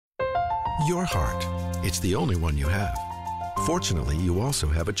Your heart. It's the only one you have. Fortunately, you also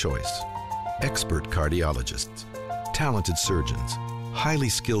have a choice. Expert cardiologists, talented surgeons, highly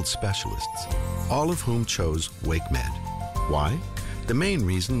skilled specialists, all of whom chose WakeMed. Why? The main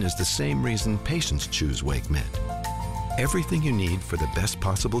reason is the same reason patients choose WakeMed. Everything you need for the best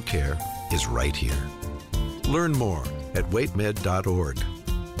possible care is right here. Learn more at wakemed.org.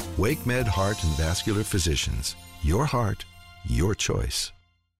 WakeMed Heart and Vascular Physicians. Your heart, your choice.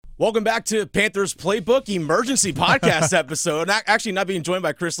 Welcome back to Panthers Playbook Emergency Podcast episode. Actually, not being joined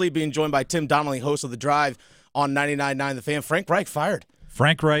by Chris Lee, being joined by Tim Donnelly, host of The Drive on 99.9 The Fan. Frank Reich fired.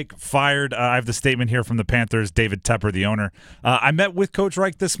 Frank Reich fired. I have the statement here from the Panthers, David Tepper, the owner. I met with Coach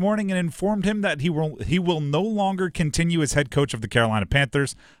Reich this morning and informed him that he will no longer continue as head coach of the Carolina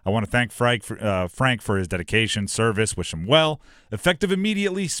Panthers. I want to thank Frank for his dedication, service, wish him well. Effective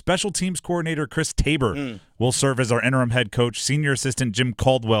immediately, special teams coordinator Chris Tabor will serve as our interim head coach. Senior assistant Jim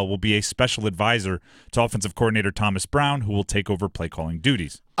Caldwell will be a special advisor to offensive coordinator Thomas Brown, who will take over play calling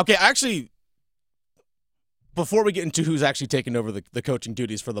duties. Okay, actually, before we get into who's actually taking over the coaching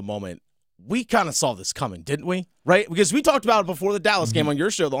duties for the moment, we kind of saw this coming, didn't we? Right? Because we talked about it before the Dallas game on your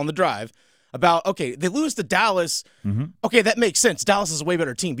show, on The Drive, about, okay, they lose to Dallas. Okay, that makes sense. Dallas is a way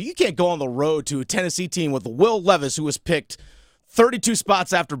better team. But you can't go on the road to a Tennessee team with Will Levis, who was picked 32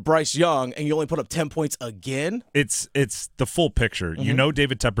 spots after Bryce Young, and you only put up 10 points again? It's the full picture. You know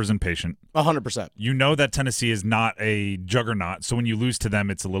David Tepper's impatient. 100%. You know that Tennessee is not a juggernaut, so when you lose to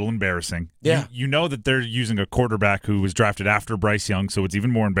them, it's a little embarrassing. Yeah. You know that they're using a quarterback who was drafted after Bryce Young, so it's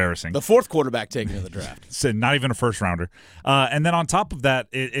even more embarrassing. The fourth quarterback taken in the draft. So not even a first-rounder. And then on top of that,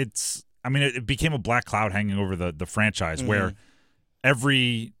 it became a black cloud hanging over the franchise where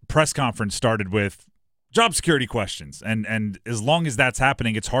every press conference started with job security questions, and as long as that's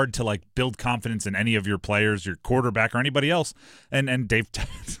happening, it's hard to build confidence in any of your players, your quarterback, or anybody else. And Dave,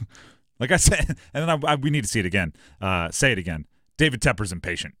 like I said, and then we need to see it again. Say it again. David Tepper's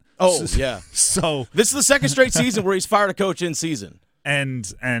impatient. Oh yeah. So this is the second straight season where he's fired a coach in season. And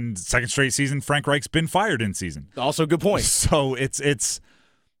second straight season, Frank Reich's been fired in season. Also a good point. So it's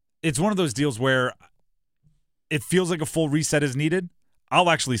one of those deals where it feels like a full reset is needed. I'll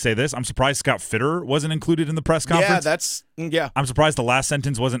actually say this. I'm surprised Scott Fitterer wasn't included in the press conference. Yeah. I'm surprised the last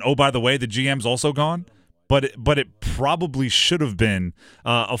sentence wasn't, oh, by the way, the GM's also gone. But it probably should have been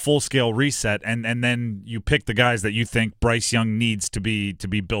a full-scale reset, and then you pick the guys that you think Bryce Young needs to be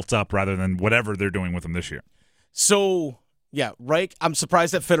built up rather than whatever they're doing with him this year. So, yeah, Reich, I'm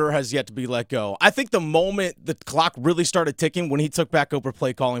surprised that Fitterer has yet to be let go. I think the moment the clock really started ticking when he took back over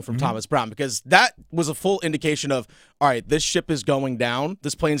play calling from Thomas Brown, because that was a full indication of, all right, this ship is going down,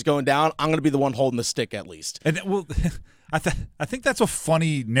 this plane's going down, I'm going to be the one holding the stick at least. And well, I think that's a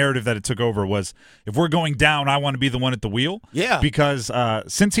funny narrative that it took over was, if we're going down, I want to be the one at the wheel. Yeah. Because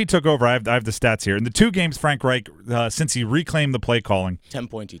since he took over, I have the stats here. In the 2 games, Frank Reich, since he reclaimed the play calling, 10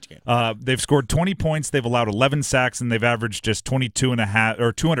 points each game. They've scored 20 points, they've allowed 11 sacks, and they've averaged just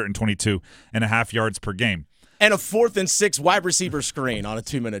 222.5 yards per game. And a 4th and 6 wide receiver screen on a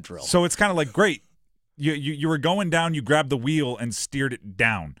 2-minute drill. So it's kind of like, great. You were going down, you grabbed the wheel and steered it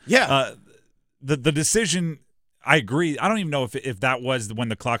down. Yeah. The decision, I agree. I don't even know if that was when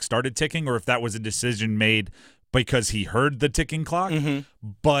the clock started ticking or if that was a decision made because he heard the ticking clock.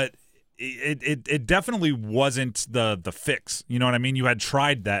 But it definitely wasn't the fix. You know what I mean? You had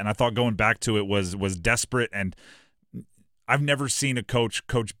tried that, and I thought going back to it was desperate, and I've never seen a coach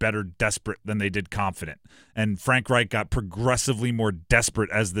better desperate than they did confident. And Frank Reich got progressively more desperate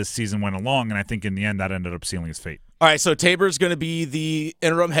as this season went along, and I think in the end that ended up sealing his fate. All right, so Tabor's going to be the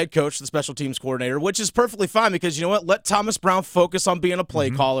interim head coach, the special teams coordinator, which is perfectly fine because, you know what, let Thomas Brown focus on being a play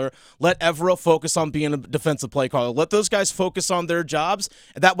caller. Let Evero focus on being a defensive play caller. Let those guys focus on their jobs,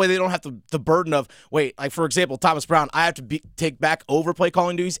 and that way they don't have the burden of, wait, like for example, Thomas Brown, I have to take back over play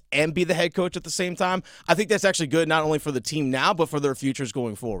calling duties and be the head coach at the same time. I think that's actually good not only for the team now, but for their futures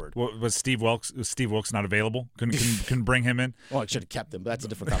going forward. Well, was Steve Wilkes not available? Couldn't bring him in? Well, I should have kept him, but that's a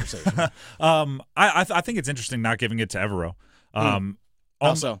different conversation. I think it's interesting not giving it to Evero.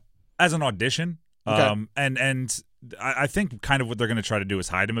 Also, as an audition, okay. And I think kind of what they're going to try to do is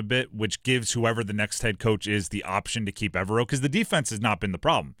hide him a bit, which gives whoever the next head coach is the option to keep Evero, because the defense has not been the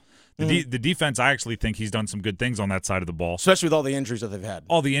problem. The defense, I actually think he's done some good things on that side of the ball. Especially with all the injuries that they've had.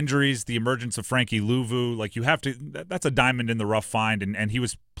 All the injuries, the emergence of Frankie Louvu. Like, you have to – that's a diamond in the rough find, and he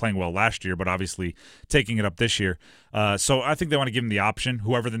was playing well last year, but obviously taking it up this year. So I think they want to give him the option.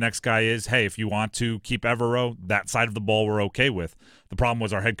 Whoever the next guy is, hey, if you want to keep Evero, that side of the ball we're okay with. The problem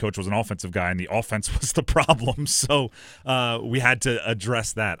was our head coach was an offensive guy, and the offense was the problem. So So we had to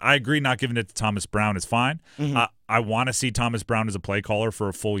address that. I agree not giving it to Thomas Brown is fine. Mm-hmm. I want to see Thomas Brown as a play caller for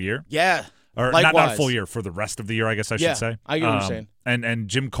a full year. Yeah. Or not a full year, for the rest of the year, I guess I should say. I get what you're saying. And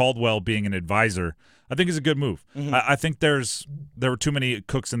Jim Caldwell being an advisor, I think is a good move. Mm-hmm. I think there were too many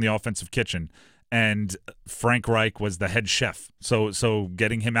cooks in the offensive kitchen, and Frank Reich was the head chef. So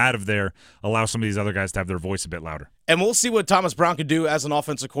getting him out of there allows some of these other guys to have their voice a bit louder. And we'll see what Thomas Brown can do as an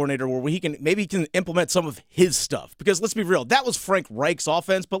offensive coordinator, where he can implement some of his stuff. Because let's be real, that was Frank Reich's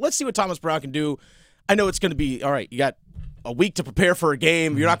offense, but let's see what Thomas Brown can do. I know it's going to be, all right, you got a week to prepare for a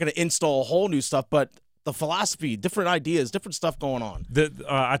game. You're not going to install whole new stuff, but the philosophy, different ideas, different stuff going on.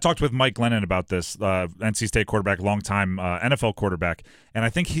 I talked with Mike Lennon about this, NC State quarterback, longtime NFL quarterback, and I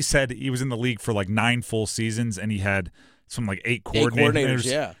think he said he was in the league for like 9 full seasons, and he had some like 8 coordinators.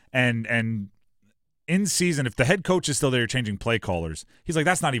 Yeah. And in season, if the head coach is still there, you're changing play callers. He's like,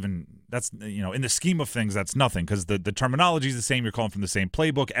 that's in the scheme of things, that's nothing, because the terminology is the same. You're calling from the same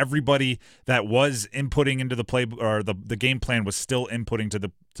playbook. Everybody that was inputting into the play or the game plan was still inputting to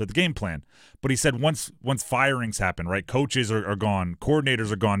the game plan. But he said once firings happen, right? Coaches are gone,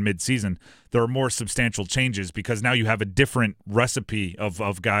 coordinators are gone mid-season. There are more substantial changes because now you have a different recipe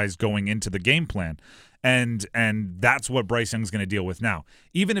of guys going into the game plan. And that's what Bryce Young's going to deal with now.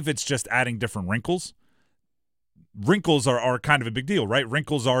 Even if it's just adding different wrinkles are kind of a big deal, right?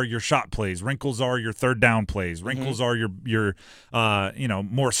 Wrinkles are your shot plays. Wrinkles are your third down plays. Wrinkles are your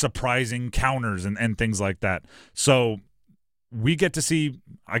more surprising counters and things like that. So we get to see,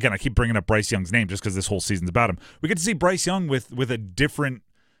 again, I keep bringing up Bryce Young's name just because this whole season's about him. We get to see Bryce Young with a different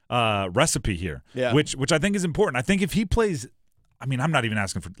recipe here, which I think is important. I think if he plays, I'm not even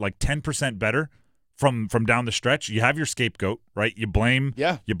asking for like 10% better from down the stretch, you have your scapegoat, right? You blame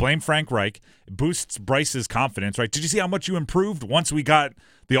Frank Reich. It boosts Bryce's confidence, right? Did you see how much you improved once we got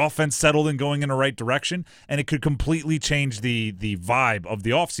the offense settled and going in the right direction? And it could completely change the vibe of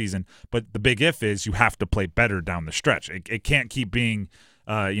the offseason. But the big if is you have to play better down the stretch. It can't keep being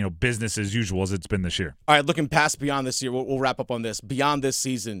business as usual as it's been this year. All right, looking past beyond this year, we'll wrap up on this. Beyond this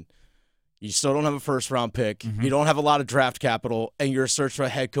season, you still don't have a first-round pick. Mm-hmm. You don't have a lot of draft capital, and you're a search for a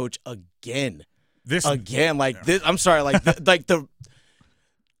head coach again. I'm sorry,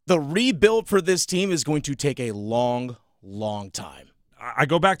 the rebuild for this team is going to take a long, long time. I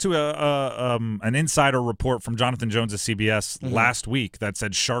go back to an insider report from Jonathan Jones of CBS last week that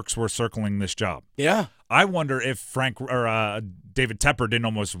said Sharks were circling this job. Yeah, I wonder if David Tepper didn't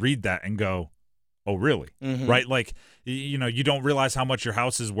almost read that and go, "Oh, really?" Mm-hmm. Right? Like, you don't realize how much your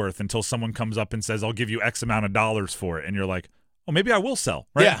house is worth until someone comes up and says, "I'll give you X amount of dollars for it," and you're like, "Oh, maybe I will sell."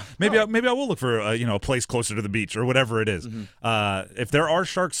 Right? Yeah. Maybe I will look for a place closer to the beach or whatever it is. Mm-hmm. If there are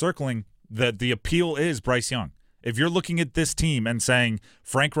Sharks circling, the appeal is Bryce Young. If you're looking at this team and saying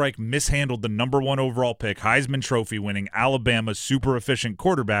Frank Reich mishandled the number 1 overall pick, Heisman Trophy winning Alabama super efficient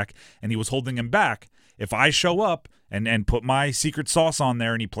quarterback, and he was holding him back, if I show up and put my secret sauce on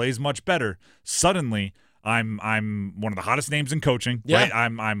there and he plays much better, suddenly I'm one of the hottest names in coaching. Yeah. Right?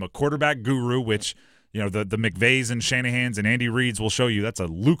 I'm a quarterback guru, which the McVays and Shanahans and Andy Reids will show you that's a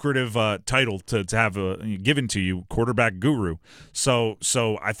lucrative title to have given to you, quarterback guru. So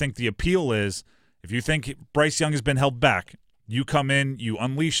I think the appeal is, if you think Bryce Young has been held back, you come in, you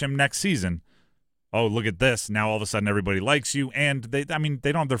unleash him next season. Oh, look at this. Now all of a sudden everybody likes you. And they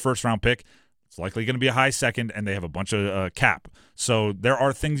don't have their first-round pick. It's likely going to be a high second, and they have a bunch of cap. So there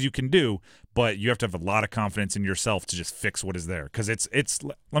are things you can do, but you have to have a lot of confidence in yourself to just fix what is there. Because it's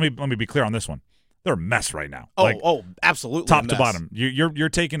let me be clear on this one. They're a mess right now. Absolutely. Top to bottom. You're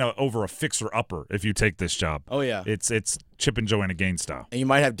taking over a fixer-upper if you take this job. Oh, yeah. It's Chip and Joanna Gaines style. And you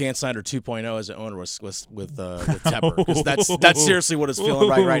might have Dan Snyder 2.0 as an owner with Tepper. Because that's seriously what it's feeling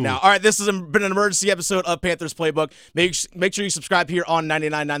right now. All right, this has been an emergency episode of Panthers Playbook. Make sure you subscribe here on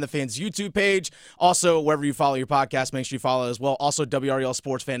 99.9 The Fan's YouTube page. Also, wherever you follow your podcast, make sure you follow as well. Also,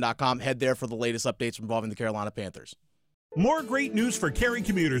 WRELSportsFan.com. Head there for the latest updates involving the Carolina Panthers. More great news for Cary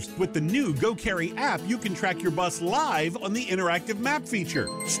commuters. With the new Go Cary app, you can track your bus live on the interactive map feature.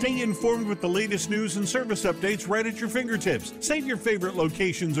 Stay informed with the latest news and service updates right at your fingertips. Save your favorite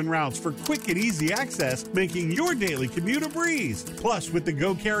locations and routes for quick and easy access, making your daily commute a breeze. Plus, with the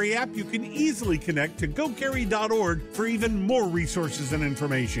Go Cary app, you can easily connect to gocary.org for even more resources and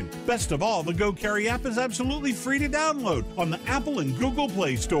information. Best of all, the Go Cary app is absolutely free to download on the Apple and Google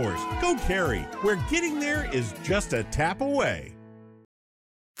Play stores. Go Cary, where getting there is just a tap away.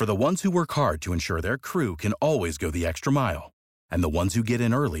 For the ones who work hard to ensure their crew can always go the extra mile, and the ones who get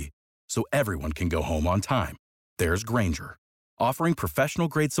in early so everyone can go home on time, there's Grainger, offering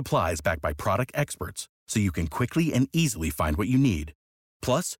professional-grade supplies backed by product experts so you can quickly and easily find what you need.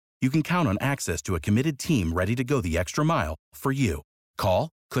 Plus, you can count on access to a committed team ready to go the extra mile for you. Call,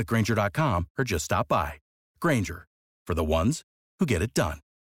 click Grainger.com, or just stop by. Grainger, for the ones who get it done.